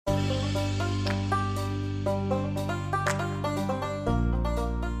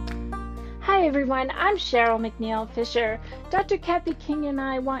Hi everyone, I'm Cheryl McNeil Fisher. Dr. Kathy King and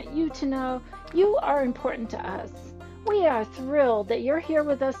I want you to know you are important to us. We are thrilled that you're here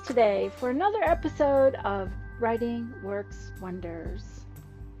with us today for another episode of Writing Works Wonders.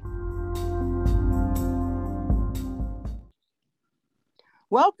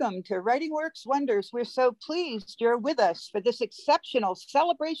 Welcome to Writing Works Wonders. We're so pleased you're with us for this exceptional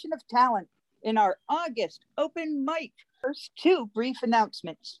celebration of talent in our August open mic. First, two brief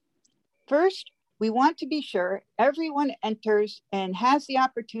announcements. First, we want to be sure everyone enters and has the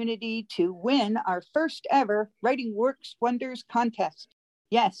opportunity to win our first ever Writing Works Wonders contest.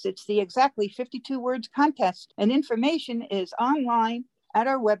 Yes, it's the Exactly 52 Words contest, and information is online at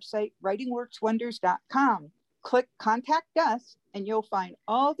our website, writingworkswonders.com. Click Contact Us, and you'll find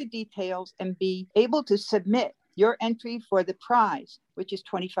all the details and be able to submit your entry for the prize, which is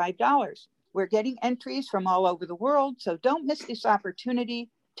 $25. We're getting entries from all over the world, so don't miss this opportunity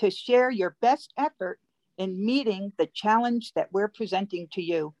to share your best effort in meeting the challenge that we're presenting to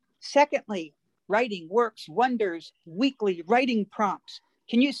you. Secondly, Writing Works Wonders weekly writing prompts.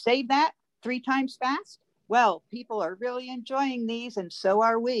 Can you say that 3 times fast? Well, people are really enjoying these, and so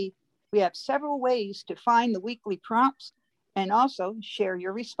are we. We have several ways to find the weekly prompts and also share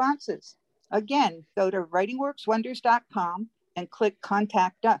your responses. Again, go to writingworkswonders.com and click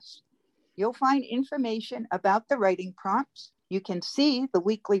Contact Us. You'll find information about the writing prompts. You can see the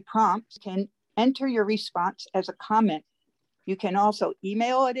weekly prompts, can enter your response as a comment. You can also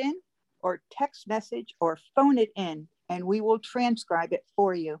email it in or text message or phone it in, and we will transcribe it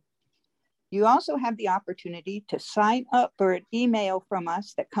for you. You also have the opportunity to sign up for an email from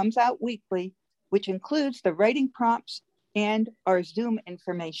us that comes out weekly, which includes the writing prompts and our Zoom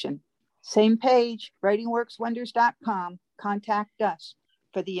information. Same page, writingworkswonders.com, contact us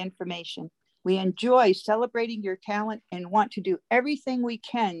for the information. We enjoy celebrating your talent and want to do everything we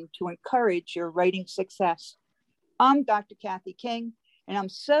can to encourage your writing success. I'm Dr. Kathy King, and I'm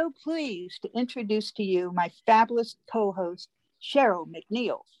so pleased to introduce to you my fabulous co-host, Cheryl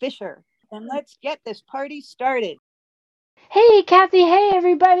McNeil Fisher. And let's get this party started. Hey Kathy, hey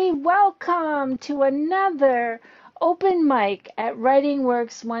everybody, welcome to another open mic at Writing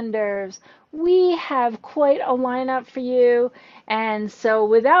Works Wonders. We have quite a lineup for you, and so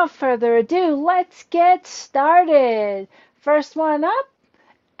without further ado, let's get started. First one up,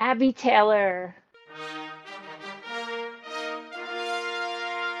 Abby Taylor.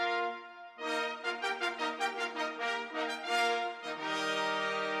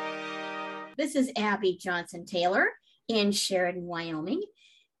 This is Abby Johnson Taylor in Sheridan, Wyoming.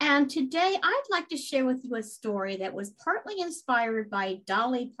 And today I'd like to share with you a story that was partly inspired by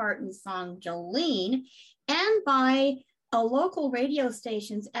Dolly Parton's song Jolene and by a local radio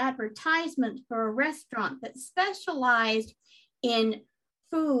station's advertisement for a restaurant that specialized in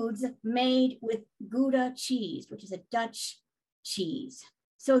foods made with Gouda cheese, which is a Dutch cheese.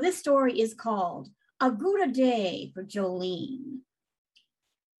 So this story is called A Gouda Day for Jolene.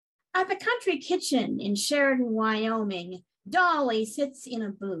 At the country kitchen in Sheridan, Wyoming, Dolly sits in a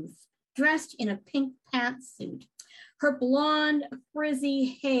booth, dressed in a pink pantsuit, her blonde,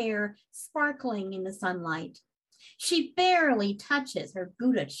 frizzy hair sparkling in the sunlight. She barely touches her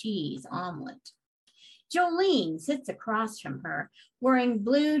Gouda cheese omelet. Jolene sits across from her, wearing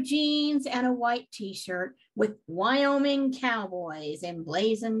blue jeans and a white t-shirt with Wyoming Cowboys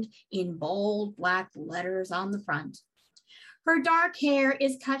emblazoned in bold black letters on the front. Her dark hair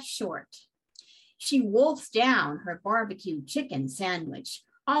is cut short. She wolfs down her barbecue chicken sandwich,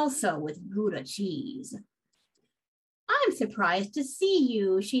 also with Gouda cheese. I'm surprised to see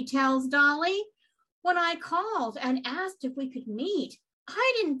you, she tells Dolly. When I called and asked if we could meet,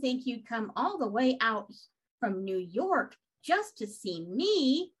 I didn't think you'd come all the way out from New York just to see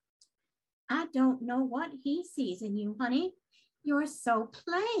me. I don't know what he sees in you, honey. You're so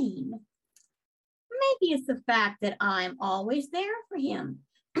plain. Maybe it's the fact that I'm always there for him.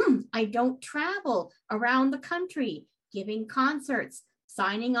 I don't travel around the country, giving concerts,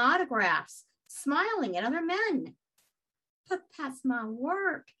 signing autographs, smiling at other men. But that's my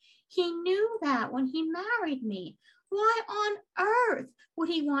work. He knew that when he married me. Why on earth would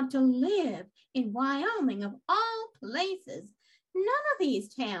he want to live in Wyoming of all places? None of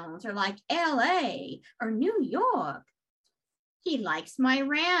these towns are like LA or New York. He likes my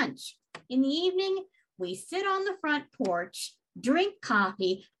ranch. In the evening, we sit on the front porch, drink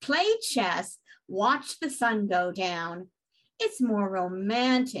coffee, play chess, watch the sun go down. It's more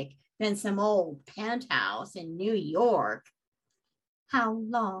romantic than some old penthouse in New York. How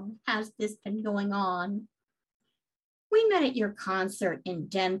long has this been going on? We met at your concert in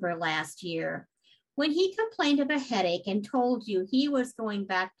Denver last year. when he complained of a headache and told you he was going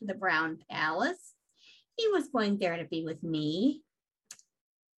back to the Brown Palace, he was going there to be with me.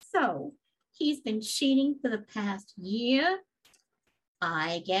 So he's been cheating for the past year?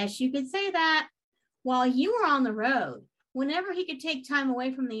 I guess you could say that. While you were on the road, whenever he could take time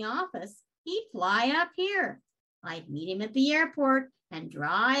away from the office, he'd fly up here. I'd meet him at the airport and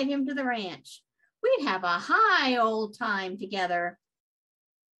drive him to the ranch. We'd have a high old time together.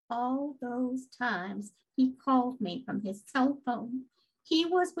 All those times he called me from his cell phone, he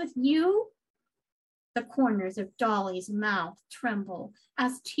was with you? The corners of Dolly's mouth tremble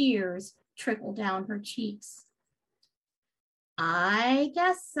as tears trickle down her cheeks. I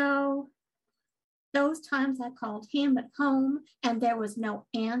guess so. Those times I called him at home and there was no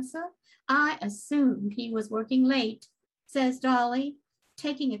answer, I assumed he was working late, says Dolly,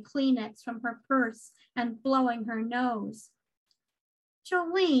 taking a Kleenex from her purse and blowing her nose.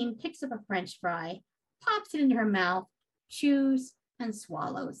 Jolene picks up a French fry, pops it into her mouth, chews and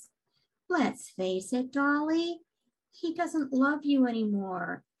swallows. Let's face it, Dolly, he doesn't love you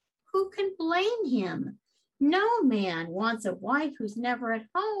anymore. Who can blame him? No man wants a wife who's never at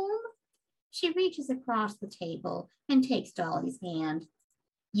home. She reaches across the table and takes Dolly's hand.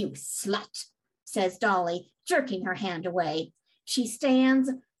 You slut, says Dolly, jerking her hand away. She stands,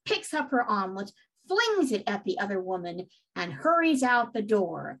 picks up her omelet, flings it at the other woman, and hurries out the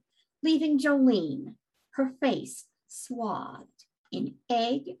door, leaving Jolene, her face swathed in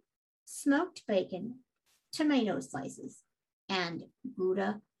egg, smoked bacon, tomato slices, and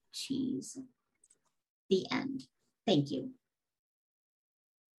Gouda cheese. The end. Thank you.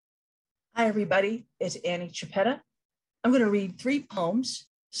 Hi, everybody. It's Annie Chiappetta. I'm going to read 3 poems.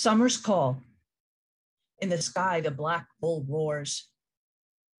 Summer's Call. In the sky, the black bull roars.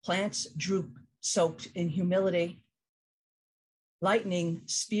 Plants droop, soaked in humility. Lightning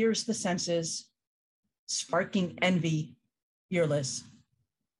spears the senses, sparking envy, fearless.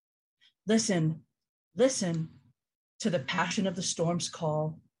 Listen, listen to the passion of the storm's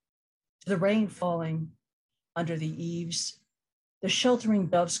call, to the rain falling under the eaves, the sheltering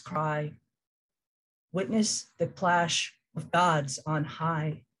dove's cry. Witness the clash of gods on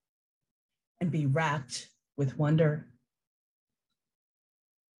high and be rapt with wonder.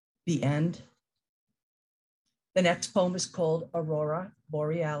 The end. The next poem is called Aurora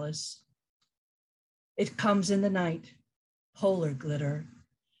Borealis. It comes in the night, polar glitter,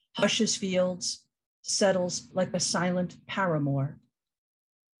 hushes fields, settles like a silent paramour.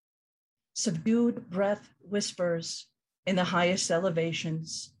 Subdued breath whispers in the highest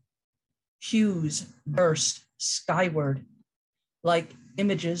elevations. Hues burst skyward like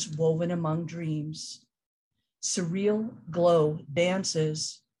images woven among dreams. Surreal glow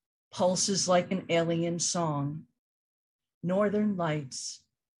dances, pulses like an alien song. Northern lights,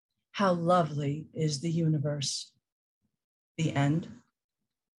 how lovely is the universe. The end.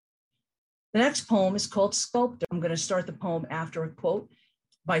 The next poem is called Sculptor. I'm going to start the poem after a quote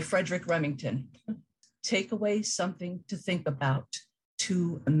by Frederick Remington. Take away something to think about,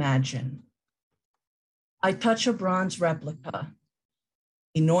 to imagine. I touch a bronze replica,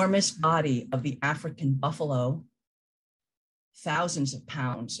 enormous body of the African buffalo, thousands of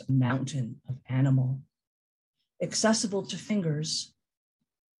pounds, a mountain of animal, accessible to fingers,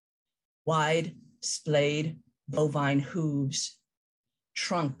 wide, splayed, bovine hooves,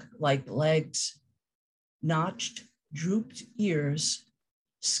 trunk like legs, notched, drooped ears,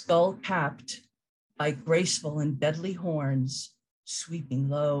 skull capped by graceful and deadly horns, sweeping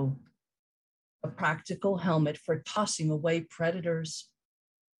low, a practical helmet for tossing away predators.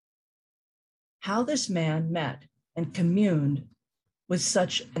 How this man met and communed with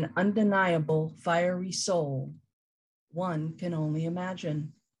such an undeniable fiery soul, one can only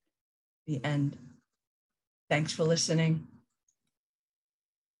imagine. The end. Thanks for listening.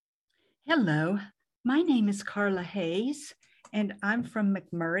 Hello, my name is Carla Hayes, and I'm from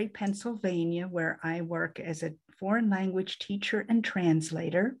McMurray, Pennsylvania, where I work as a foreign language teacher and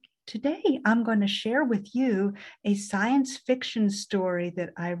translator. Today, I'm going to share with you a science fiction story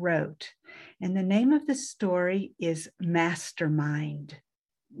that I wrote, and the name of the story is Mastermind.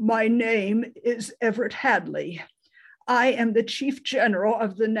 My name is Everett Hadley. I am the Chief General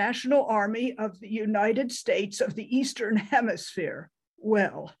of the National Army of the United States of the Eastern Hemisphere.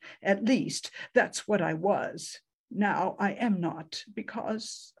 Well, at least that's what I was. Now I am not,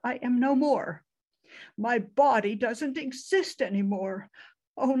 because I am no more. My body doesn't exist anymore.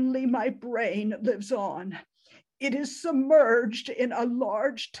 Only my brain lives on. It is submerged in a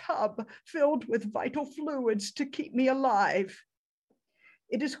large tub filled with vital fluids to keep me alive.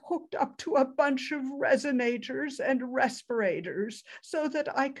 It is hooked up to a bunch of resonators and respirators so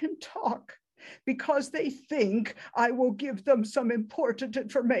that I can talk because they think I will give them some important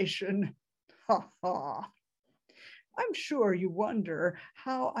information. Ha ha. I'm sure you wonder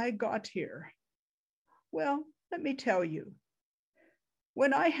how I got here. Well, let me tell you.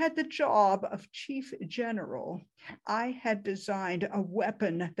 When I had the job of Chief General, I had designed a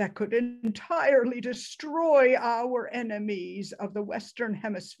weapon that could entirely destroy our enemies of the Western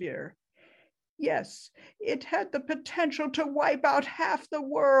Hemisphere. Yes, it had the potential to wipe out half the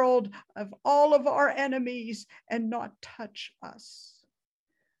world of all of our enemies and not touch us.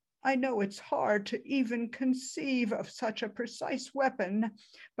 I know it's hard to even conceive of such a precise weapon,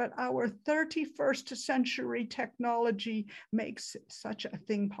 but our 31st century technology makes such a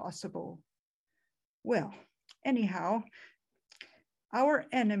thing possible. Well, anyhow, our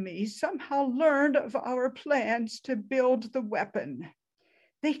enemies somehow learned of our plans to build the weapon.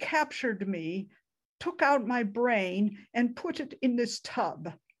 They captured me, took out my brain, and put it in this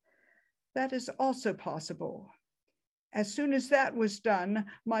tub. That is also possible. As soon as that was done,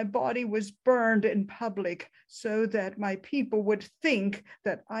 my body was burned in public so that my people would think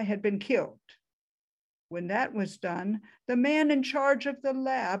that I had been killed. When that was done, the man in charge of the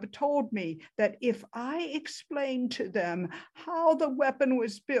lab told me that if I explained to them how the weapon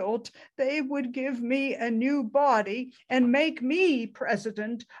was built, they would give me a new body and make me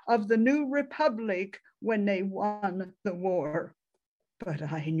president of the new republic when they won the war. But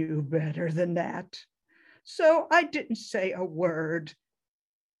I knew better than that. So I didn't say a word,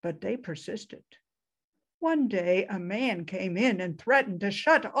 but they persisted. One day, a man came in and threatened to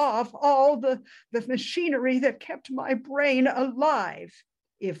shut off all the machinery that kept my brain alive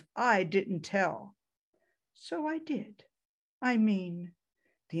if I didn't tell. So I did. I mean,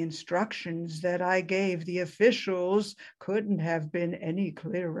 the instructions that I gave the officials couldn't have been any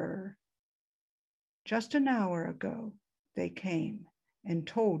clearer. Just an hour ago, they came and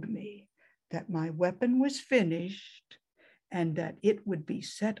told me that my weapon was finished and that it would be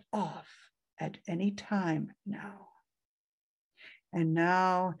set off at any time now. And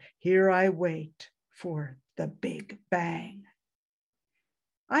now here I wait for the Big Bang.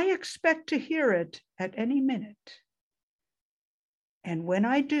 I expect to hear it at any minute. And when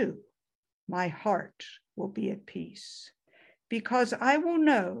I do, my heart will be at peace, because I will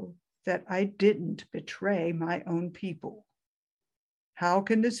know that I didn't betray my own people. How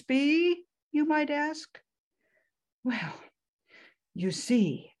can this be, you might ask? Well, you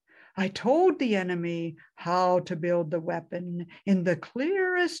see, I told the enemy how to build the weapon in the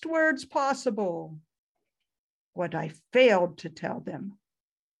clearest words possible. What I failed to tell them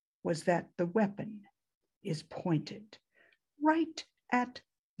was that the weapon is pointed right at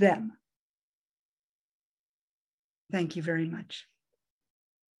them. Thank you very much.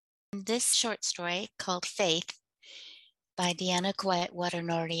 This short story called Faith by Deanna Quietwater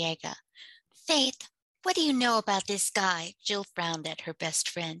Noriega. Faith, what do you know about this guy? Jill frowned at her best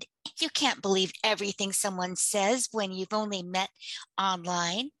friend. You can't believe everything someone says when you've only met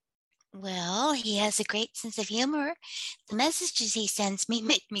online. Well, he has a great sense of humor. The messages he sends me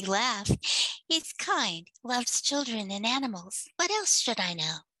make me laugh. He's kind, loves children and animals. What else should I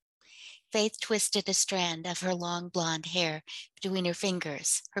know? Faith twisted a strand of her long blonde hair between her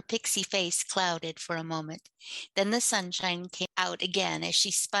fingers. Her pixie face clouded for a moment. Then the sunshine came out again as she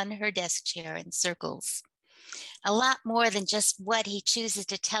spun her desk chair in circles. A lot more than just what he chooses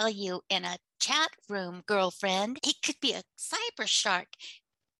to tell you in a chat room, girlfriend. He could be a cyber shark,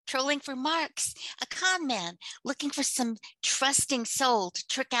 trolling for marks, a con man looking for some trusting soul to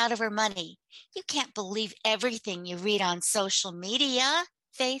trick out of her money. You can't believe everything you read on social media.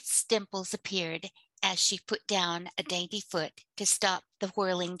 Faith's dimples appeared as she put down a dainty foot to stop the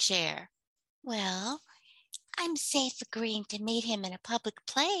whirling chair. Well, I'm safe agreeing to meet him in a public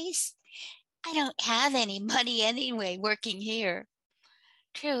place. I don't have any money anyway working here.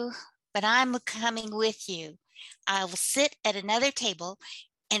 True, but I'm coming with you. I will sit at another table,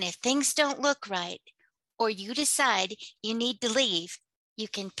 and if things don't look right, or you decide you need to leave, you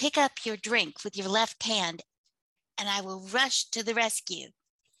can pick up your drink with your left hand, and I will rush to the rescue.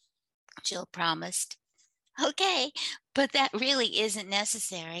 Jill promised. Okay, but that really isn't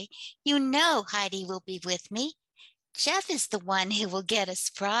necessary. You know Heidi will be with me. Jeff is the one who will get a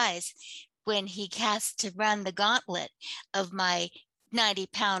surprise when he has to run the gauntlet of my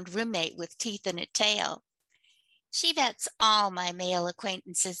 90-pound roommate with teeth and a tail. She vets all my male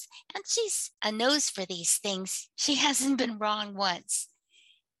acquaintances, and she's a nose for these things. She hasn't been wrong once.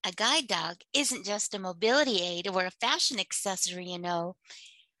 A guide dog isn't just a mobility aid or a fashion accessory, you know.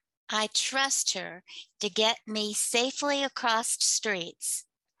 I trust her to get me safely across streets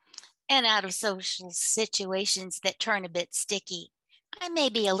and out of social situations that turn a bit sticky. I may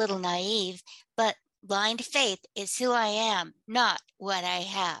be a little naive, but blind faith is who I am, not what I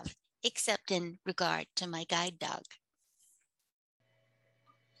have, except in regard to my guide dog.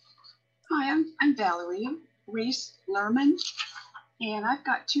 Hi, I'm Valerie Reese Lerman, and I've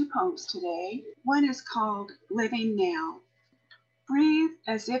got two poems today. One is called Living Now. Breathe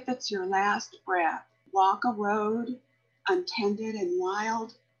as if it's your last breath. Walk a road untended and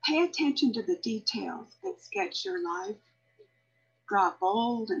wild. Pay attention to the details that sketch your life. Draw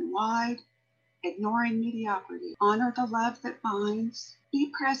bold and wide, ignoring mediocrity. Honor the love that binds.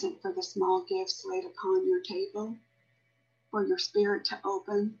 Be present for the small gifts laid upon your table, for your spirit to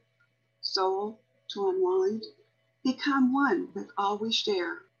open, soul to unwind. Become one with all we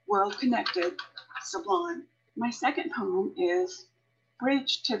share, world connected, sublime. My second poem is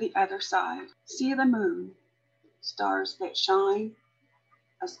Bridge to the Other Side. See the moon, stars that shine,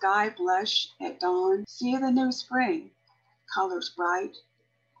 a sky blush at dawn. See the new spring, colors bright,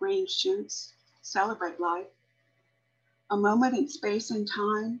 green shoots, celebrate life. A moment in space and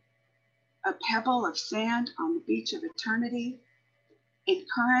time, a pebble of sand on the beach of eternity, in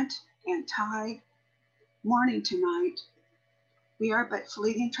current and tide, morning to night. We are but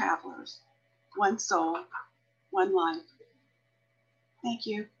fleeting travelers, one soul, one life. Thank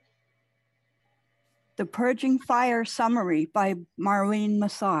you. The Purging Fire Summary by Marlene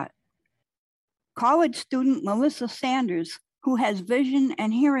Massot. College student Melissa Sanders, who has vision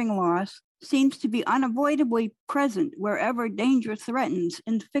and hearing loss, seems to be unavoidably present wherever danger threatens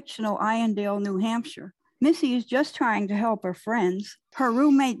in fictional Irondale, New Hampshire. Missy is just trying to help her friends. Her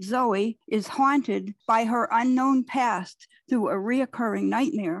roommate Zoe is haunted by her unknown past through a reoccurring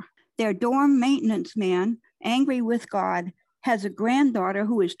nightmare. Their dorm maintenance man, angry with God, has a granddaughter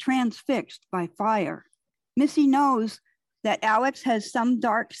who is transfixed by fire. Missy knows that Alex has some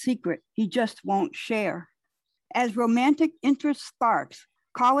dark secret he just won't share. As romantic interest sparks,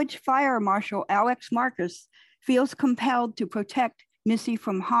 college fire marshal Alex Marcus feels compelled to protect Missy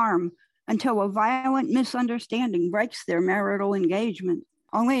from harm until a violent misunderstanding breaks their marital engagement.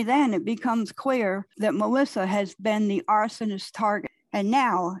 Only then it becomes clear that Melissa has been the arsonist's target. And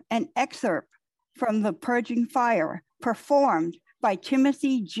now, an excerpt from The Purging Fire, performed by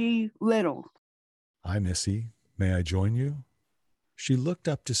Timothy G. Little. Hi, Missy. May I join you? She looked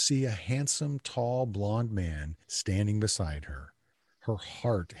up to see a handsome, tall, blond man standing beside her. Her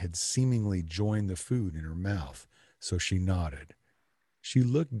heart had seemingly joined the food in her mouth, so she nodded. She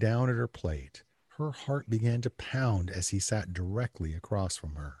looked down at her plate. Her heart began to pound as he sat directly across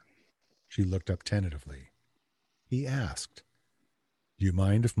from her. She looked up tentatively. He asked, "Do you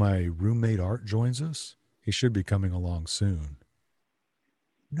mind if my roommate Art joins us? He should be coming along soon."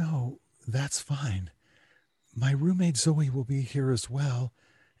 "No, that's fine. My roommate Zoe will be here as well,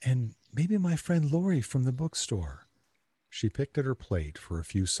 and maybe my friend Lori from the bookstore." She picked at her plate for a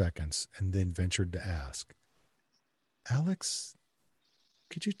few seconds and then ventured to ask, "Alex,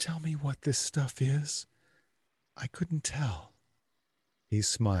 could you tell me what this stuff is? I couldn't tell." He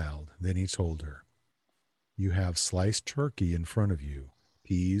smiled, then he told her, "You have sliced turkey in front of you,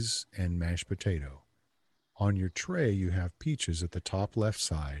 peas and mashed potato. On your tray, you have peaches at the top left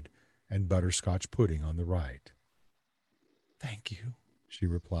side and butterscotch pudding on the right." "Thank you," she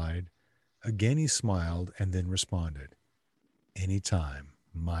replied. Again he smiled and then responded, "Anytime,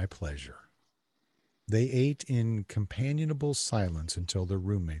 my pleasure." They ate in companionable silence until their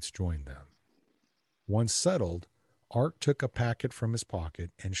roommates joined them. Once settled, Art took a packet from his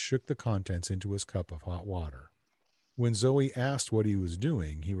pocket and shook the contents into his cup of hot water. When Zoe asked what he was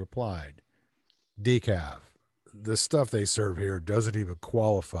doing, he replied, "Decaf. The stuff they serve here doesn't even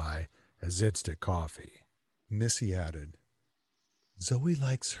qualify as instant coffee." Missy added, "Zoe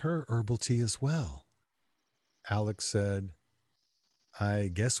likes her herbal tea as well." Alex said, "I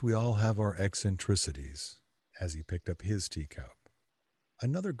guess we all have our eccentricities," as he picked up his teacup.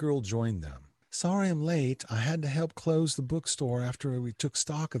 Another girl joined them. "Sorry I'm late. I had to help close the bookstore after we took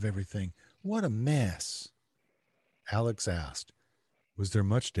stock of everything. What a mess." Alex asked, "Was there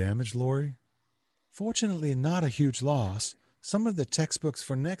much damage, Lori?" "Fortunately, not a huge loss. Some of the textbooks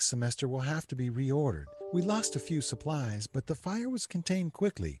for next semester will have to be reordered. We lost a few supplies, but the fire was contained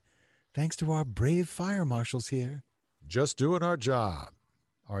quickly, thanks to our brave fire marshals here." "Just doing our job,"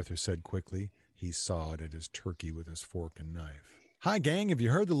 Arthur said quickly. He sawed at his turkey with his fork and knife. "Hi, gang, have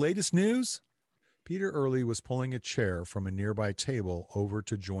you heard the latest news?" Peter Early was pulling a chair from a nearby table over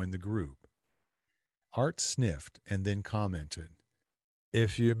to join the group. Art sniffed and then commented,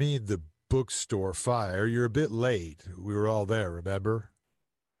 "If you mean the bookstore fire, you're a bit late. We were all there, remember?"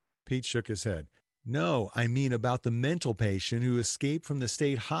 Pete shook his head. "No, I mean about the mental patient who escaped from the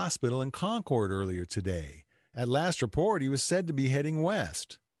state hospital in Concord earlier today. At last report, he was said to be heading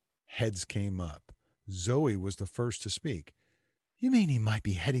west. Heads came up. Zoe was the first to speak. You mean he might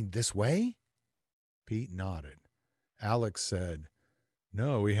be heading this way? Pete nodded. Alex said,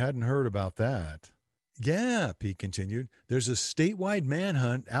 No, we hadn't heard about that. Yeah, Pete continued. There's a statewide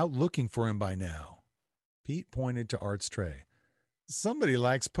manhunt out looking for him by now. Pete pointed to Art's tray. Somebody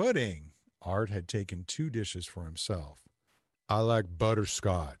likes pudding. Art had taken 2 dishes for himself. I like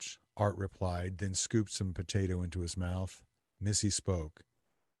butterscotch, Art replied, then scooped some potato into his mouth. Missy spoke.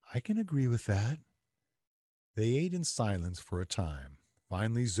 I can agree with that. They ate in silence for a time.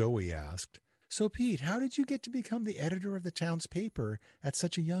 Finally, Zoe asked, So, Pete, how did you get to become the editor of the town's paper at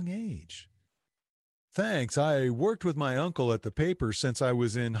such a young age? Thanks. I worked with my uncle at the paper since I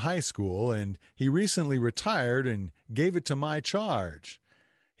was in high school, and he recently retired and gave it to my charge.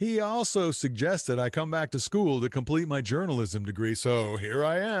 He also suggested I come back to school to complete my journalism degree, so here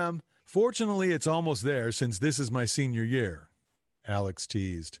I am. Fortunately, it's almost there since this is my senior year. Alex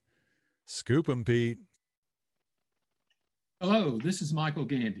teased. Scoop 'em, Pete. Hello, this is Michael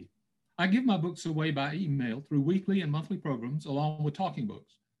Gandy. I give my books away by email through weekly and monthly programs along with talking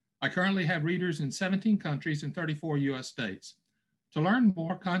books. I currently have readers in 17 countries and 34 U.S. states. To learn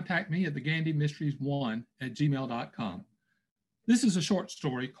more, contact me at thegandymysteries1@gmail.com. This is a short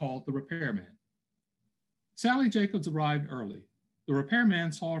story called The Repairman. Sally Jacobs arrived early. The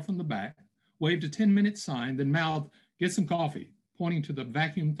repairman saw her from the back, waved a 10-minute sign, then mouthed, Get some coffee, pointing to the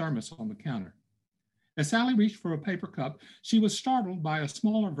vacuum thermos on the counter. As Sally reached for a paper cup, she was startled by a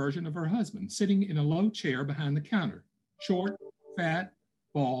smaller version of her husband sitting in a low chair behind the counter, short, fat,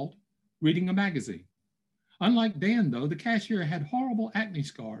 bald, reading a magazine. Unlike Dan, though, the cashier had horrible acne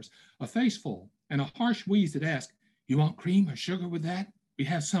scars, a face full, and a harsh wheeze that asked, You want cream or sugar with that? We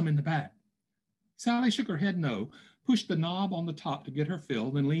have some in the back. Sally shook her head no, pushed the knob on the top to get her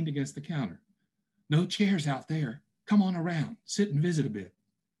fill, then leaned against the counter. No chairs out there. Come on around. Sit and visit a bit.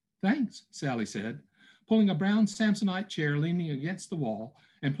 Thanks, Sally said, pulling a brown Samsonite chair leaning against the wall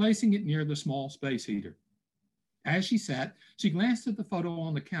and placing it near the small space heater. As she sat, she glanced at the photo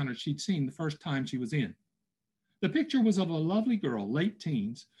on the counter she'd seen the first time she was in. The picture was of a lovely girl, late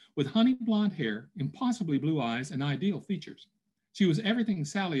teens, with honey blonde hair, impossibly blue eyes, and ideal features. She was everything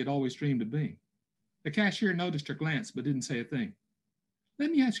Sally had always dreamed of being. The cashier noticed her glance but didn't say a thing.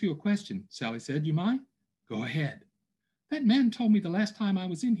 Let me ask you a question, Sally said. You mind? Go ahead. That man told me the last time I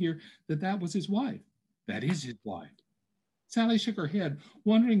was in here that was his wife. That is his wife. Sally shook her head,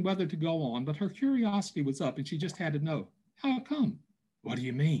 wondering whether to go on, but her curiosity was up and she just had to know. How come? What do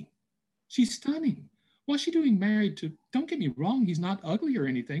you mean? She's stunning. What's she doing married to? Don't get me wrong, he's not ugly or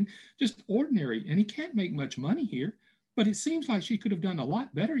anything, just ordinary, and he can't make much money here. But it seems like she could have done a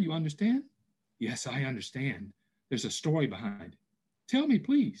lot better, you understand? Yes, I understand. There's a story behind it. Tell me,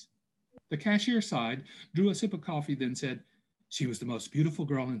 please. The cashier sighed, drew a sip of coffee, then said, She was the most beautiful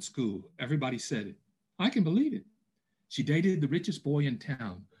girl in school. Everybody said it. I can believe it. She dated the richest boy in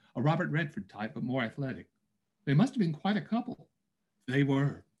town, a Robert Redford type, but more athletic. They must have been quite a couple. They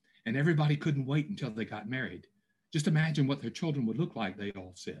were, and everybody couldn't wait until they got married. Just imagine what their children would look like, they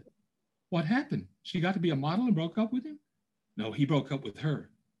all said. What happened? She got to be a model and broke up with him? No, he broke up with her.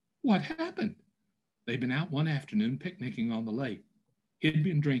 What happened? They'd been out one afternoon picnicking on the lake. He'd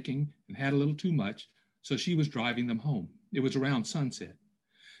been drinking and had a little too much, so she was driving them home. It was around sunset.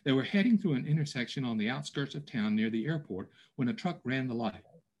 They were heading through an intersection on the outskirts of town near the airport when a truck ran the light.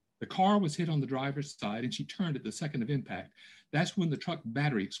 The car was hit on the driver's side and she turned at the second of impact. That's when the truck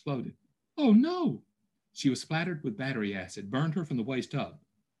battery exploded. Oh no! She was splattered with battery acid, burned her from the waist up.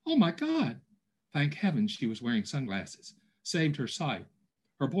 Oh my God! Thank heavens she was wearing sunglasses. Saved her sight.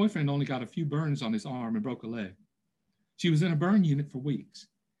 Her boyfriend only got a few burns on his arm and broke a leg. She was in a burn unit for weeks.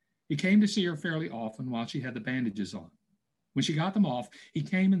 He came to see her fairly often while she had the bandages on. When she got them off, he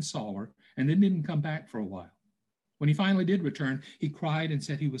came and saw her and then didn't come back for a while. When he finally did return, he cried and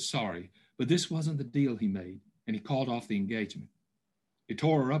said he was sorry, but this wasn't the deal he made, and he called off the engagement. It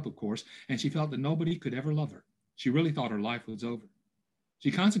tore her up, of course, and she felt that nobody could ever love her. She really thought her life was over.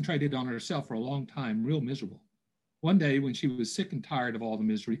 She concentrated on herself for a long time, real miserable. One day, when she was sick and tired of all the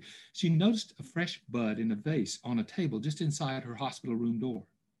misery, she noticed a fresh bud in a vase on a table just inside her hospital room door.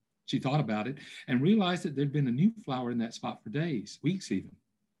 She thought about it and realized that there'd been a new flower in that spot for days, weeks even.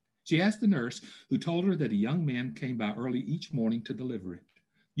 She asked the nurse, who told her that a young man came by early each morning to deliver it,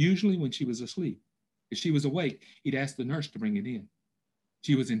 usually when she was asleep. If she was awake, he'd ask the nurse to bring it in.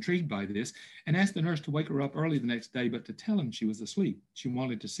 She was intrigued by this and asked the nurse to wake her up early the next day, but to tell him she was asleep. She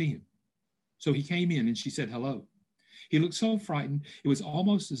wanted to see him. So he came in and she said hello. He looked so frightened, it was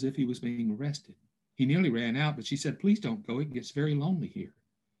almost as if he was being arrested. He nearly ran out, but she said, Please don't go. It gets very lonely here.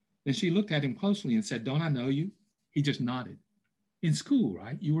 Then she looked at him closely and said, "Don't I know you?" He just nodded. "In school,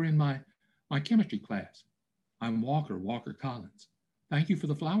 right? You were in my chemistry class. I'm Walker Collins. Thank you for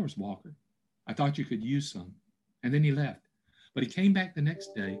the flowers, Walker. I thought you could use some." And then he left. But he came back the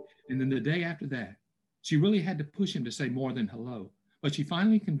next day, and then the day after that. She really had to push him to say more than hello. But she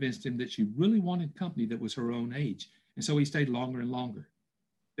finally convinced him that she really wanted company that was her own age, and so he stayed longer and longer.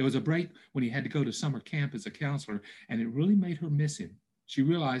 There was a break when he had to go to summer camp as a counselor, and it really made her miss him. She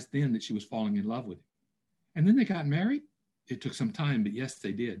realized then that she was falling in love with him. And then they got married. It took some time, but yes,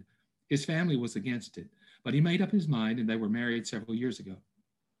 they did. His family was against it, but he made up his mind, and they were married several years ago.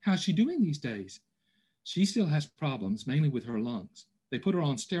 How's she doing these days? She still has problems, mainly with her lungs. They put her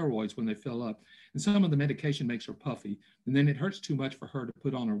on steroids when they fill up, and some of the medication makes her puffy, and then it hurts too much for her to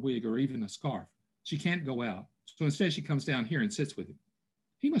put on her wig or even a scarf. She can't go out, so instead she comes down here and sits with him.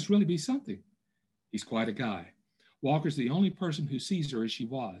 He must really be something. He's quite a guy. Walker's the only person who sees her as she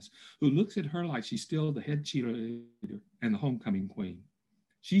was, who looks at her like she's still the head cheerleader and the homecoming queen.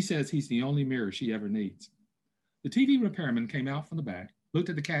 She says he's the only mirror she ever needs. The TV repairman came out from the back, looked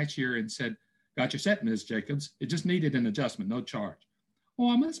at the cashier, and said, "Got your set, Ms. Jacobs. It just needed an adjustment, no charge." "Oh,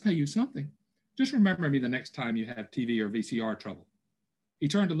 I must pay you something. Just remember me the next time you have TV or VCR trouble." He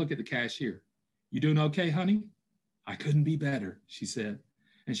turned to look at the cashier. "You doing okay, honey?" "I couldn't be better," she said,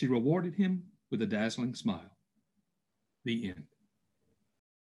 and she rewarded him with a dazzling smile. The end.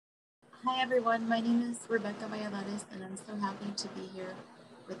 Hi everyone, my name is Rebecca Valladares, and I'm so happy to be here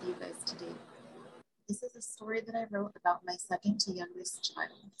with you guys today. This is a story that I wrote about my second to youngest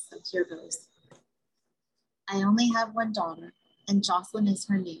child, so here goes. I only have one daughter, and Jocelyn is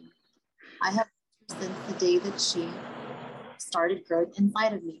her name. I have loved her since the day that she started growing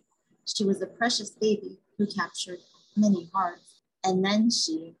inside of me. She was a precious baby who captured many hearts, and then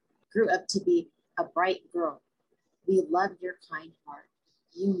she grew up to be a bright girl. We love your kind heart.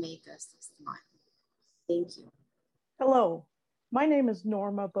 You make us smile. Thank you. Hello, my name is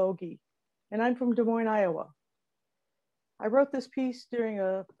Norma Bogie, and I'm from Des Moines, Iowa. I wrote this piece during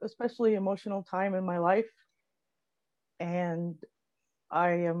a especially emotional time in my life, and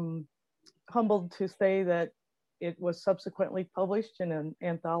I am humbled to say that it was subsequently published in an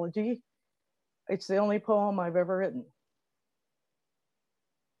anthology. It's the only poem I've ever written.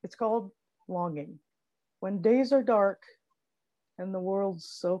 It's called Longing. When days are dark and the world's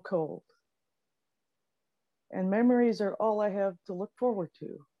so cold, and memories are all I have to look forward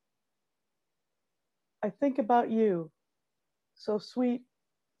to, I think about you, so sweet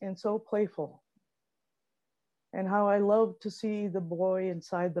and so playful, and how I love to see the boy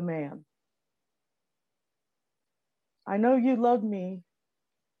inside the man. I know you love me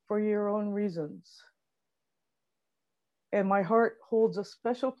for your own reasons, and my heart holds a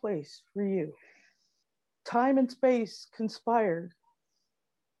special place for you. Time and space conspired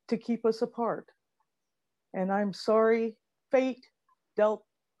to keep us apart, and I'm sorry fate dealt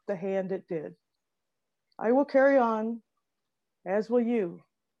the hand it did. I will carry on, as will you,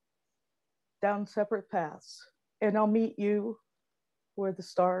 down separate paths, and I'll meet you where the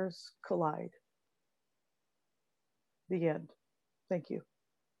stars collide. The end. Thank you.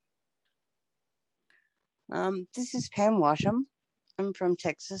 This is Pam Washam. I'm from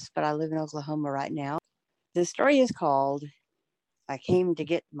Texas, but I live in Oklahoma right now. The story is called I Came to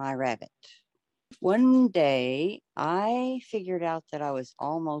Get My Rabbit. One day, I figured out that I was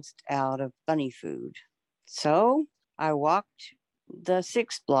almost out of bunny food. So I walked the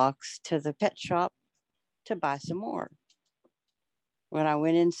 6 blocks to the pet shop to buy some more. When I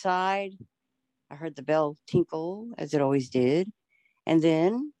went inside, I heard the bell tinkle, as it always did. And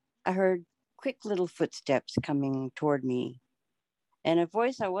then I heard quick little footsteps coming toward me, and a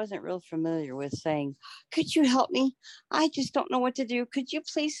voice I wasn't real familiar with saying, "Could you help me? I just don't know what to do. Could you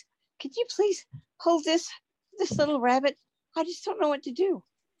please hold this little rabbit? I just don't know what to do."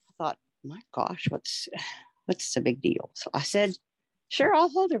 I thought, my gosh, what's the big deal? So I said, "Sure, I'll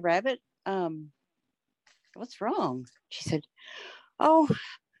hold a rabbit. What's wrong?" She said, "Oh,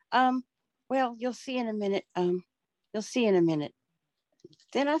 well, you'll see in a minute. You'll see in a minute."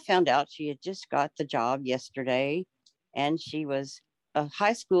 Then I found out she had just got the job yesterday, and she was a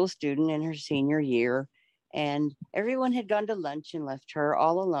high school student in her senior year, and everyone had gone to lunch and left her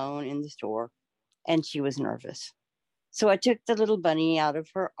all alone in the store, and she was nervous. So I took the little bunny out of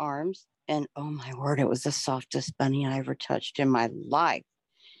her arms, and oh my word, it was the softest bunny I ever touched in my life.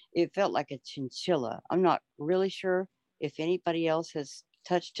 It felt like a chinchilla. I'm not really sure if anybody else has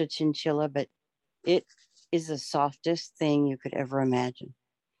touched a chinchilla, but it is the softest thing you could ever imagine.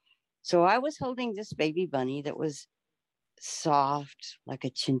 So I was holding this baby bunny that was soft like a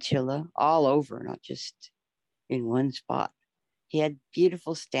chinchilla all over, not just in one spot. He had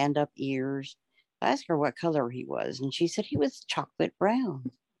beautiful stand-up ears. I asked her what color he was, and she said he was chocolate brown.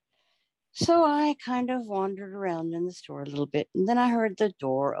 So I kind of wandered around in the store a little bit, and then I heard the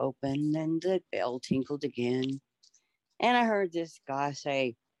door open and the bell tinkled again. And I heard this guy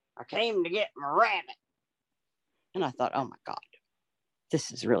say, "I came to get my rabbit." And I thought, oh my God,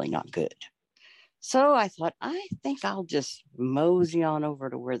 this is really not good. So I thought, I think I'll just mosey on over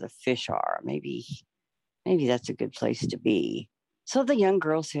to where the fish are. Maybe that's a good place to be. So the young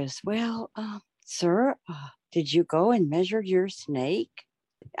girl says, "Well, sir, did you go and measure your snake?"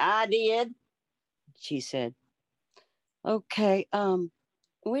 "I did," she said. "Okay,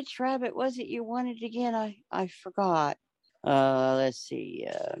 which rabbit was it you wanted again? I forgot. Let's see.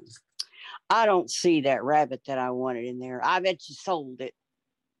 I don't see that rabbit that I wanted in there. I bet you sold it."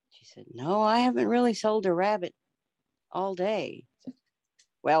 She said, "No, I haven't really sold a rabbit all day."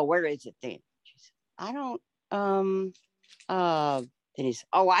 "Well, where is it then?" She said, "I don't, then he said,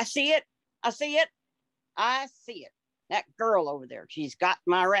 "Oh, I see it. I see it. I see it. That girl over there, she's got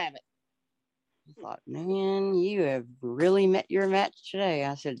my rabbit." I thought, man, you have really met your match today.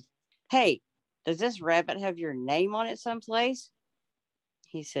 I said, "Hey, does this rabbit have your name on it someplace?"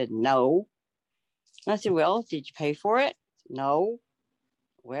 He said, "No." I said, "Well, did you pay for it?" "No."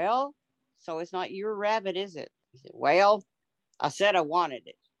 "Well, so it's not your rabbit, is it?" He said, "Well, I said I wanted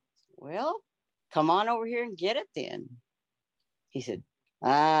it." "Well, come on over here and get it then." He said,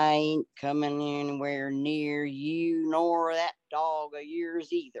 "I ain't coming anywhere near you nor that dog of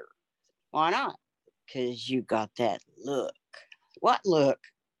yours either." "Why not?" "'Cause you got that look." "What look?"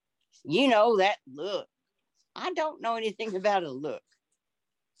 "You know, that look." "I don't know anything about a look."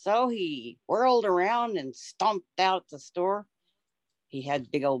 So he whirled around and stomped out the store. He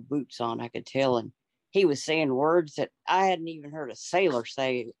had big old boots on, I could tell, and he was saying words that I hadn't even heard a sailor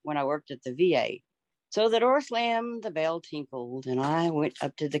say when I worked at the VA. So the door slammed, the bell tinkled, and I went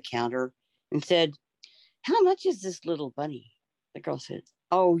up to the counter and said, "How much is this little bunny?" The girl said,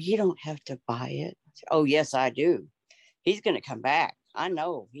 "Oh, you don't have to buy it." I said, "Oh, yes, I do. He's going to come back. I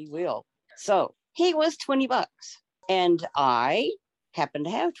know he will." So he was $20, and I happened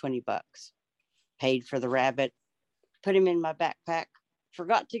to have $20. Paid for the rabbit, put him in my backpack,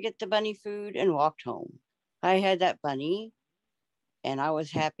 forgot to get the bunny food, and walked home. I had that bunny, and I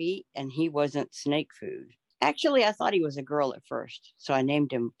was happy, and he wasn't snake food. Actually, I thought he was a girl at first, so I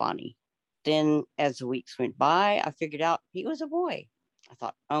named him Bonnie. Then, as the weeks went by, I figured out he was a boy. I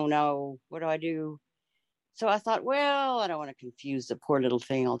thought, oh no, what do I do? So I thought, well, I don't want to confuse the poor little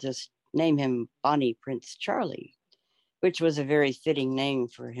thing. I'll just name him Bonnie Prince Charlie, which was a very fitting name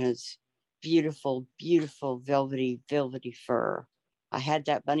for his beautiful, beautiful, velvety fur. I had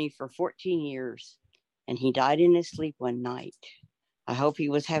that bunny for 14 years, and he died in his sleep one night. I hope he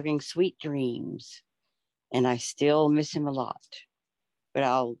was having sweet dreams, and I still miss him a lot. But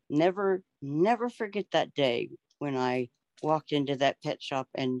I'll never forget that day when I walked into that pet shop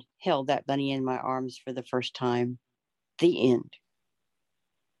and held that bunny in my arms for the first time. The end.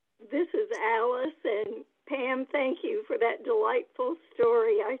 This is Alice, and Pam, thank you for that delightful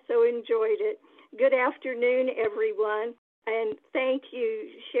story. I so enjoyed it. Good afternoon, everyone. And thank you,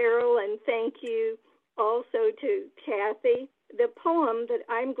 Cheryl, and thank you also to Kathy. The poem that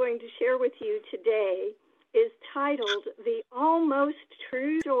I'm going to share with you today is titled The Almost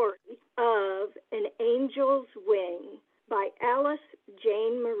True Story of an Angel's Wing by Alice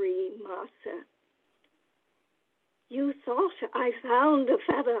Jane Marie Massa. You thought I found a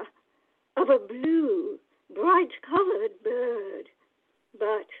feather of a blue, bright-colored bird,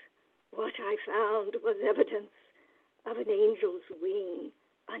 but what I found was evidence of an angel's wing,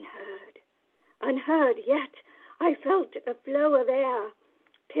 unheard. Unheard, yet I felt a flow of air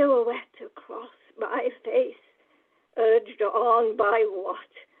pirouette across my face, urged on by what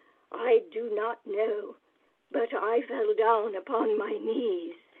I do not know, but I fell down upon my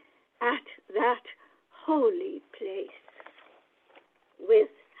knees at that holy place. With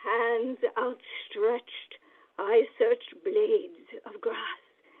hands outstretched, I searched blades of grass,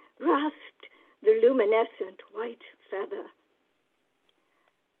 grasped the luminescent white feather.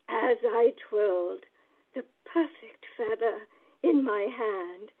 As I twirled the perfect feather in my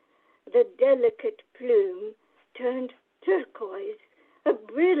hand, the delicate plume turned turquoise, a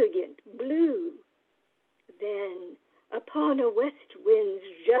brilliant blue. Then, upon a west wind's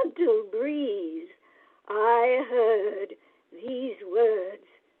gentle breeze, I heard these words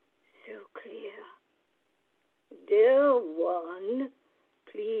so clear. Dear one,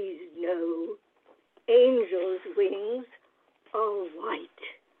 please know, angels' wings are white,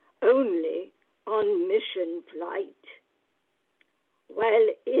 only on mission flight. While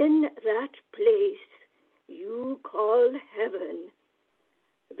in that place you call heaven.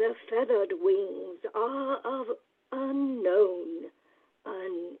 The feathered wings are of unknown,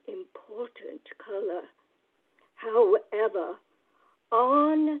 unimportant color. However,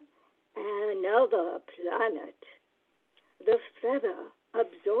 on another planet, the feather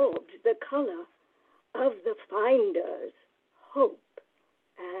absorbs the color of the finder's hope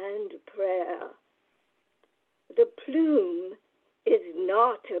and prayer. The plume is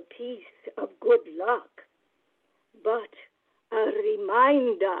not a piece of good luck, but a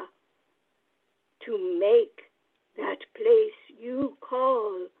reminder to make that place you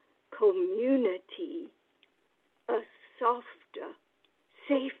call community a softer,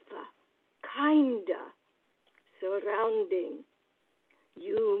 safer, kinder surrounding.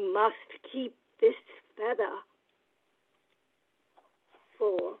 You must keep this feather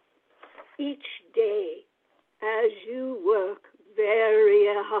for each day as you work very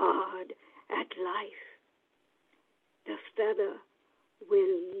hard at life. The feather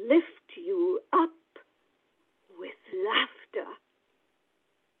will lift you up with laughter.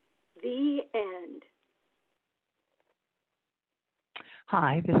 The end.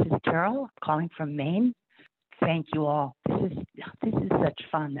 Hi, this is Carol calling from Maine. Thank you all. This is such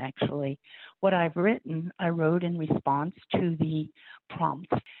fun, actually. What I've written, I wrote in response to the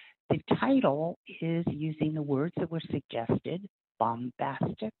prompts. The title is using the words that were suggested: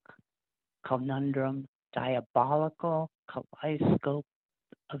 bombastic, conundrum, diabolical, kaleidoscope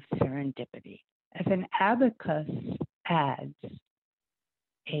of serendipity. As an abacus adds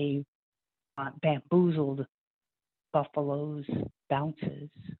a bamboozled buffalo's bounces,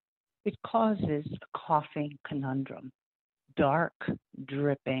 it causes a coughing conundrum, dark,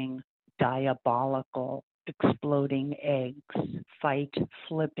 dripping, diabolical, exploding eggs, fight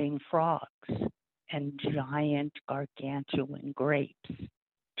flipping frogs, and giant gargantuan grapes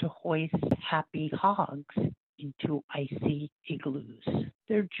to hoist happy hogs into icy igloos.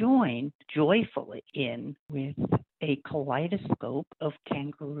 They're joined joyfully in with a kaleidoscope of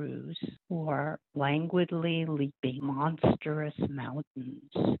kangaroos who are languidly leaping monstrous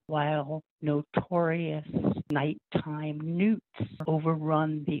mountains, while notorious nighttime newts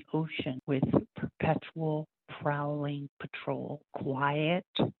overrun the ocean with perpetual prowling patrol. Quiet,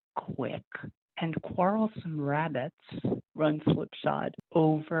 quick, and quarrelsome rabbits run slipshod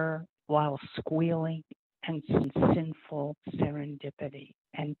over while squealing and sinful serendipity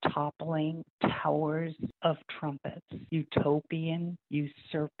and toppling towers of trumpets. Utopian,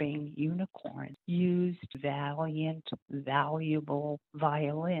 usurping unicorns used valiant, valuable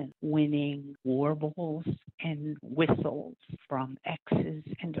violin, winning warbles and whistles from X's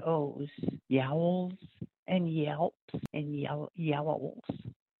and O's, yowls and yelps and yowls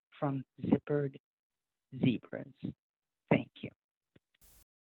from zippered zebras. Thank you.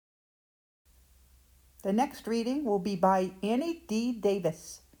 The next reading will be by Annie D.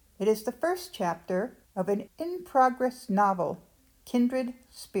 Davis. It is the first chapter of an in-progress novel, Kindred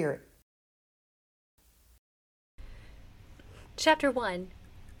Spirit. Chapter 1.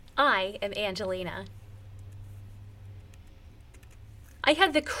 I am Angelina. I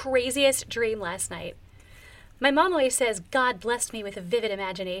had the craziest dream last night. My mom always says God blessed me with a vivid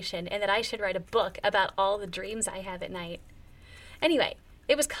imagination and that I should write a book about all the dreams I have at night. Anyway,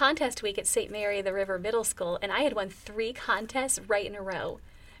 it was contest week at St. Mary of the River Middle School, and I had won 3 contests right in a row: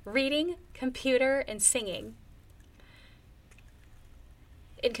 reading, computer, and singing.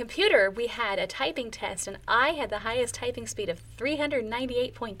 In computer, we had a typing test, and I had the highest typing speed of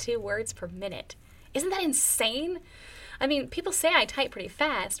 398.2 words per minute. Isn't that insane? I mean, people say I type pretty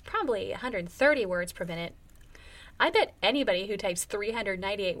fast, probably 130 words per minute. I bet anybody who types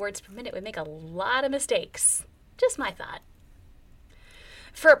 398 words per minute would make a lot of mistakes. Just my thought.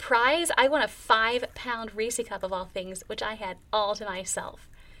 For a prize, I won a 5-pound Reese cup of all things, which I had all to myself.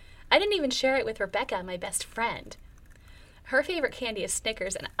 I didn't even share it with Rebecca, my best friend. Her favorite candy is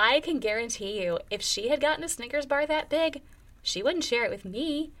Snickers, and I can guarantee you, if she had gotten a Snickers bar that big, she wouldn't share it with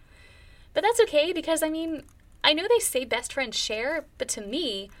me. But that's okay, because, I know they say best friends share, but to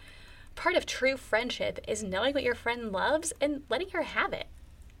me, part of true friendship is knowing what your friend loves and letting her have it.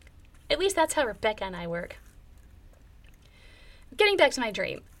 At least that's how Rebecca and I work. Getting back to my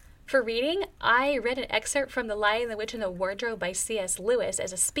dream. For reading, I read an excerpt from The Lion, the Witch, and the Wardrobe by C.S. Lewis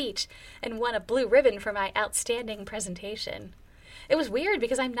as a speech and won a blue ribbon for my outstanding presentation. It was weird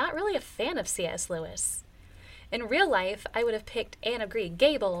because I'm not really a fan of C.S. Lewis. In real life, I would have picked Anne of Green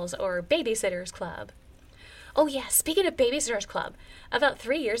Gables or Babysitter's Club. Oh yeah, speaking of Babysitter's Club, about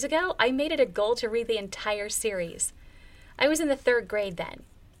 3 years ago, I made it a goal to read the entire series. I was in the 3rd grade then.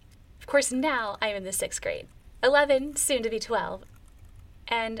 Of course, now I'm in the 6th grade. 11, soon to be 12.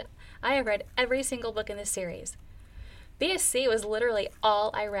 And I have read every single book in this series. BSC was literally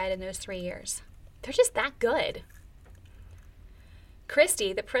all I read in those 3 years. They're just that good.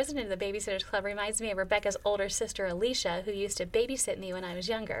 Christy, the president of the Babysitters Club, reminds me of Rebecca's older sister, Alicia, who used to babysit me when I was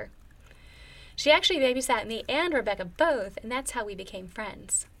younger. She actually babysat me and Rebecca both, and that's how we became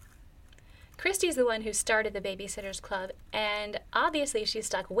friends. Christy's the one who started the Babysitters Club, and obviously she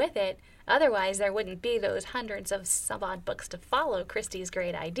stuck with it. Otherwise, there wouldn't be those hundreds of some-odd books to follow Christy's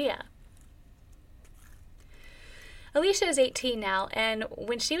great idea. Alicia is 18 now, and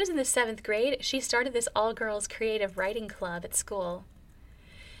when she was in the 7th grade, she started this all-girls creative writing club at school.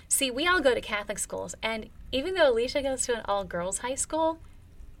 See, we all go to Catholic schools, and even though Alicia goes to an all-girls high school,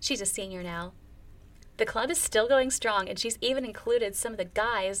 she's a senior now. The club is still going strong, and she's even included some of the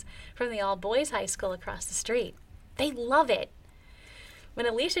guys from the all-boys high school across the street. They love it. When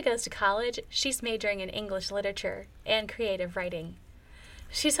Alicia goes to college, she's majoring in English literature and creative writing.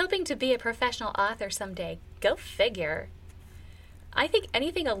 She's hoping to be a professional author someday. Go figure. I think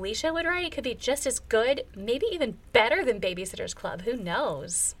anything Alicia would write could be just as good, maybe even better than Babysitter's Club. Who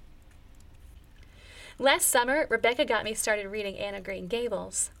knows? Last summer, Rebecca got me started reading Anne of Green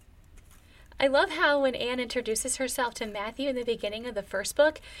Gables. I love how when Anne introduces herself to Matthew in the beginning of the first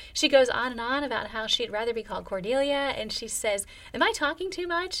book, she goes on and on about how she'd rather be called Cordelia, and she says, "Am I talking too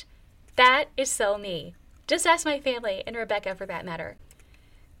much?" That is so me. Just ask my family, and Rebecca for that matter.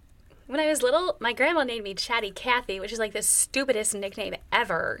 When I was little, my grandma named me Chatty Cathy, which is like the stupidest nickname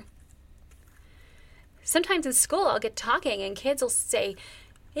ever. Sometimes in school, I'll get talking, and kids will say,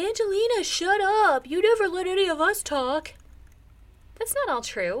 "Angelina, shut up. You never let any of us talk." That's not all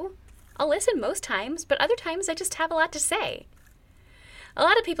true. I'll listen most times, but other times I just have a lot to say. A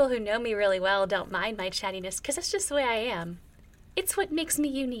lot of people who know me really well don't mind my chattiness because that's just the way I am. It's what makes me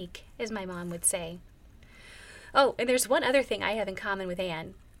unique, as my mom would say. Oh, and there's one other thing I have in common with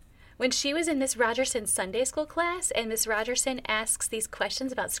Anne. When she was in Miss Rogerson's Sunday school class and Miss Rogerson asks these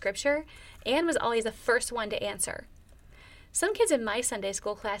questions about scripture, Anne was always the first one to answer. Some kids in my Sunday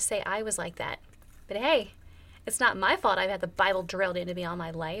school class say I was like that. But hey, it's not my fault I've had the Bible drilled into me all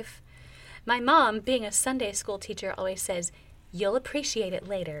my life. My mom, being a Sunday school teacher, always says, "You'll appreciate it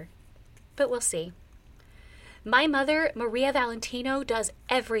later." But we'll see. My mother, Maria Valentino, does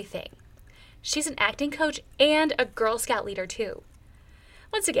everything. She's an acting coach and a Girl Scout leader, too.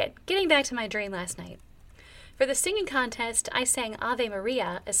 Once again, getting back to my dream last night. For the singing contest, I sang Ave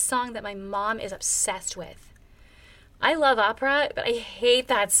Maria, a song that my mom is obsessed with. I love opera, but I hate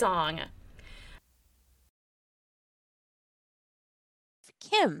that song.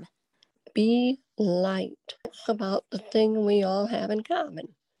 Kim. Be light. It's about the thing we all have in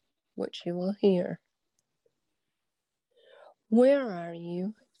common, which you will hear. Where are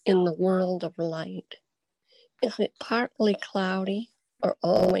you in the world of light? Is it partly cloudy or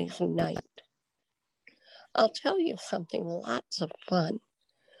always night? I'll tell you something lots of fun.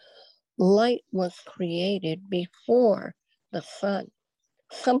 Light was created before the sun,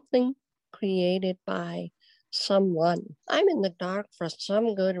 something created by someone. I'm in the dark for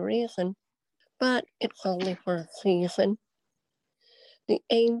some good reason, but it's only for a season. The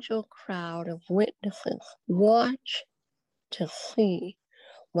angel crowd of witnesses watch to see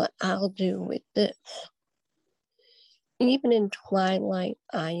what I'll do with this. Even in twilight,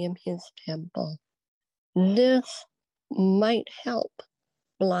 I am his temple. This might help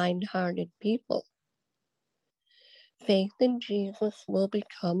blind-hearted people. Faith in Jesus will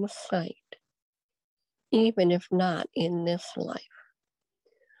become a sight, even if not in this life.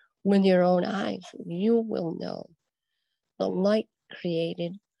 With your own eyes, you will know the light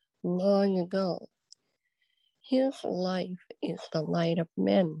created long ago. His life is the light of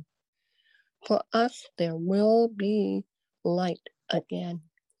men. For us, there will be light again,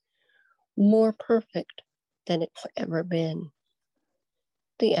 more perfect than it's ever been.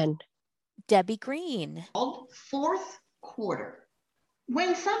 The end. Debbie Green. Fourth quarter.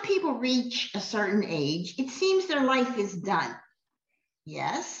 When some people reach a certain age, it seems their life is done.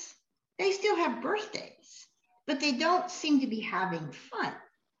 Yes, they still have birthdays, but they don't seem to be having fun.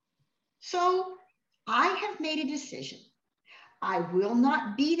 So I have made a decision. I will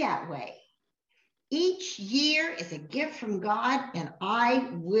not be that way. Each year is a gift from God, and I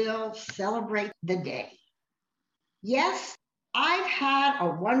will celebrate the day. Yes, I've had a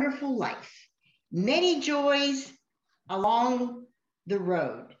wonderful life, many joys along the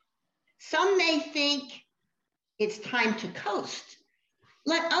road. Some may think it's time to coast.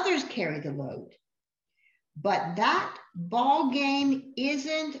 Let others carry the load. But that ball game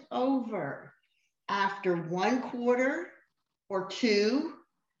isn't over after 1 quarter or 2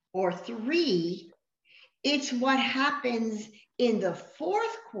 or 3. It's what happens in the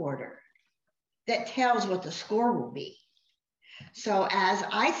fourth quarter that tells what the score will be. So as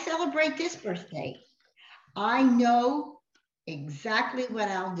I celebrate this birthday, I know exactly what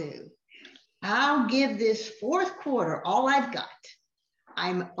I'll do. I'll give this fourth quarter all I've got.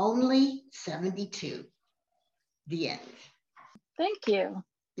 I'm only 72. The end. Thank you.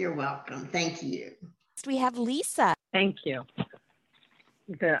 You're welcome. Thank you. Next we have Lisa. Thank you.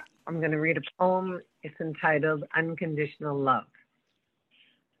 I'm going to read a poem. It's entitled Unconditional Love.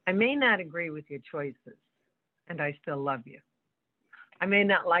 I may not agree with your choices, and I still love you. I may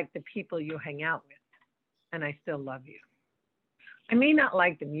not like the people you hang out with, and I still love you. I may not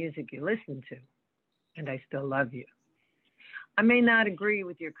like the music you listen to, and I still love you. I may not agree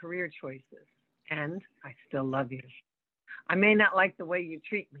with your career choices, and I still love you. I may not like the way you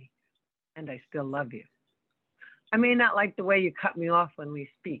treat me, and I still love you. I may not like the way you cut me off when we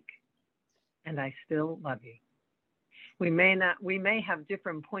speak, and I still love you. We may have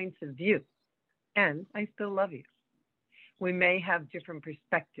different points of view, and I still love you. We may have different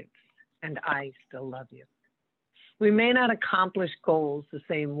perspectives, and I still love you. We may not accomplish goals the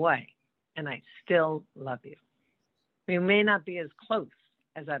same way, and I still love you. We may not be as close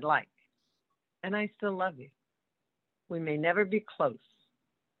as I'd like, and I still love you. We may never be close,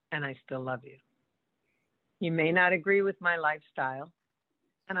 and I still love you. You may not agree with my lifestyle,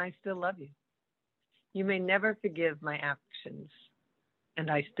 and I still love you. You may never forgive my actions,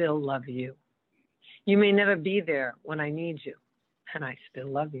 and I still love you. You may never be there when I need you, and I still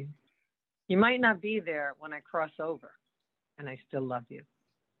love you. You might not be there when I cross over, and I still love you.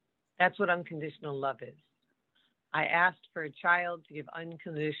 That's what unconditional love is. I asked for a child to give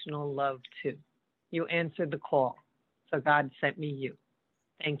unconditional love to. You answered the call, so God sent me you.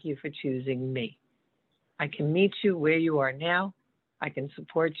 Thank you for choosing me. I can meet you where you are now. I can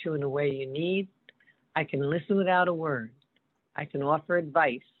support you in a way you need. I can listen without a word. I can offer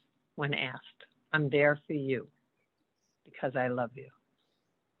advice when asked. I'm there for you because I love you.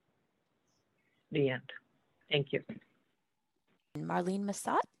 The end. Thank you. Marlene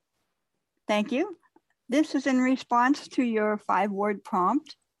Massat. Thank you. This is in response to your 5-word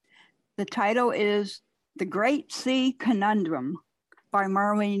prompt. The title is The Great Sea Conundrum by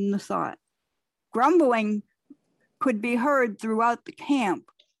Marlene Massat. Grumbling could be heard throughout the camp.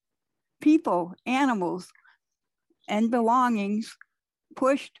 People, animals, and belongings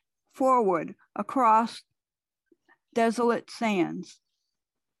pushed forward across desolate sands.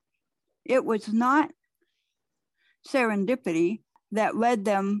 It was not serendipity that led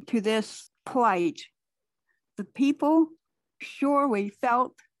them to this plight. The people surely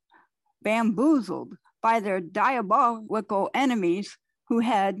felt bamboozled by their diabolical enemies who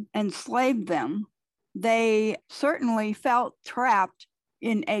had enslaved them. They certainly felt trapped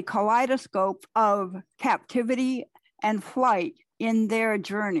in a kaleidoscope of captivity and flight in their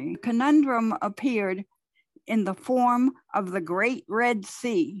journey. Conundrum appeared in the form of the Great Red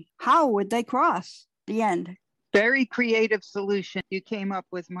Sea. How would they cross? The end. Very creative solution you came up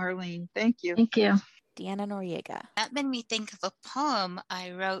with, Marlene. Thank you. Thank you. Deanna Noriega. That made me think of a poem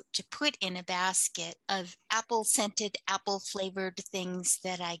I wrote to put in a basket of apple-scented, apple-flavored things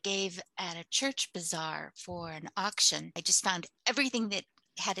that I gave at a church bazaar for an auction. I just found everything that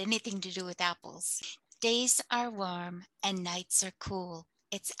had anything to do with apples. Days are warm and nights are cool.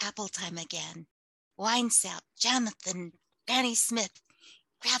 It's apple time again. Winesap, Jonathan, Granny Smith,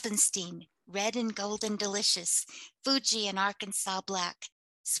 Gravenstein, red and golden delicious, Fuji and Arkansas black,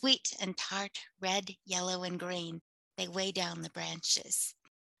 sweet and tart, red, yellow, and green. They weigh down the branches.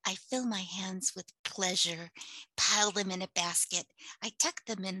 I fill my hands with pleasure, pile them in a basket. I tuck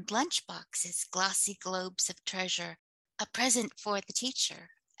them in lunch boxes, glossy globes of treasure. A present for the teacher,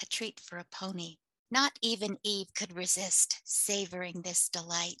 a treat for a pony. Not even Eve could resist savoring this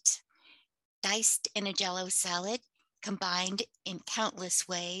delight. Diced in a Jell-O salad, combined in countless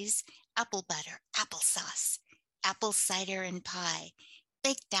ways, apple butter, applesauce, apple cider and pie,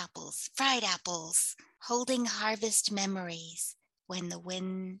 baked apples, fried apples, holding harvest memories when the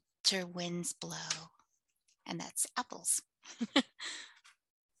winter winds blow. And that's apples.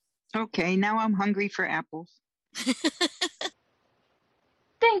 Okay, now I'm hungry for apples.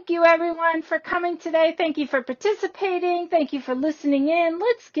 Thank you, everyone, for coming today. Thank you for participating. Thank you for listening in.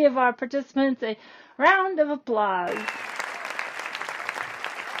 Let's give our participants a round of applause.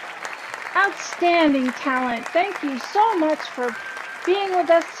 Outstanding talent. Thank you so much for being with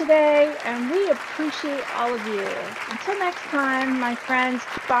us today, and we appreciate all of you. Until next time, my friends,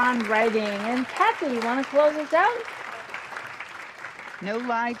 keep on writing. And Kathy, you want to close us out? No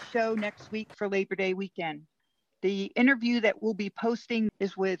live show next week for Labor Day weekend. The interview that we'll be posting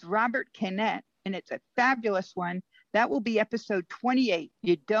is with Robert Kennett, and it's a fabulous one That will be episode 28.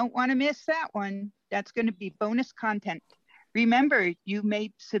 You don't want to miss that one. That's going to be bonus content. Remember, you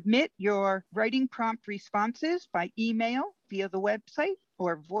may submit your writing prompt responses by email, via the website,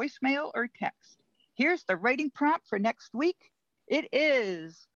 or voicemail or text. Here's the writing prompt for next week. It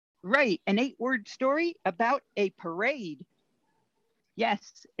is write an 8-word story about a parade.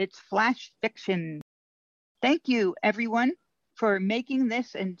 Yes, it's flash fiction. Thank you, everyone, for making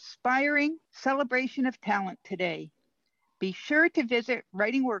this inspiring celebration of talent today. Be sure to visit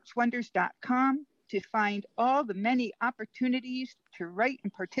writingworkswonders.com to find all the many opportunities to write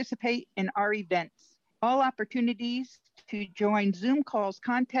and participate in our events. All opportunities to join Zoom calls,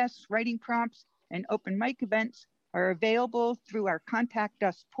 contests, writing prompts, and open mic events are available through our Contact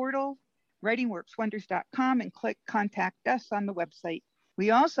Us portal, writingworkswonders.com, and click Contact Us on the website.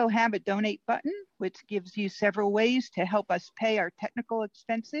 We also have a donate button, which gives you several ways to help us pay our technical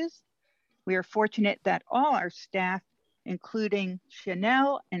expenses. We are fortunate that all our staff, including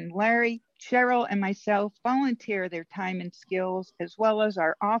Chanel and Larry, Cheryl, and myself, volunteer their time and skills, as well as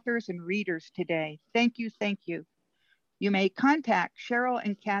our authors and readers today. Thank you, thank you. You may contact Cheryl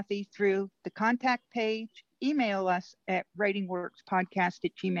and Kathy through the contact page, email us at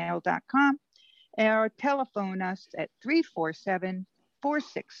writingworkspodcast@gmail.com, or telephone us at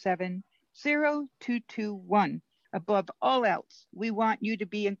 347-467-0221. Above all else, we want you to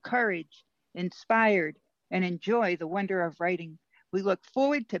be encouraged, inspired, and enjoy the wonder of writing. We look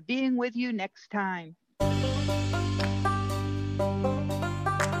forward to being with you next time.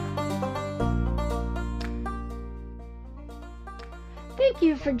 Thank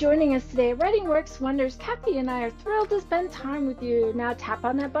you for joining us today at Writing Works Wonders. Kathy and I are thrilled to spend time with you. Now tap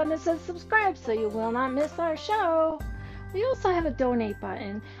on that button that says subscribe so you will not miss our show. We also have a donate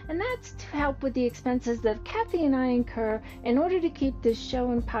button, and that's to help with the expenses that Kathy and I incur in order to keep this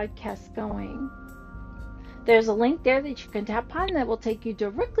show and podcast going. There's a link there that you can tap on that will take you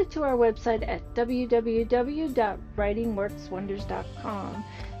directly to our website at www.writingworkswonders.com.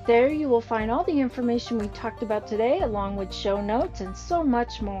 There you will find all the information we talked about today, along with show notes and so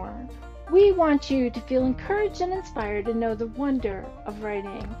much more. We want you to feel encouraged and inspired to know the wonder of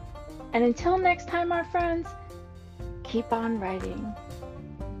writing. And until next time, our friends, keep on writing.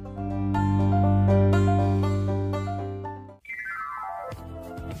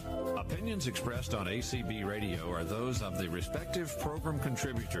 Opinions expressed on ACB Radio are those of the respective program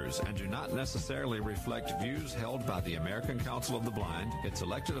contributors and do not necessarily reflect views held by the American Council of the Blind, its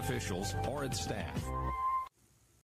elected officials, or its staff.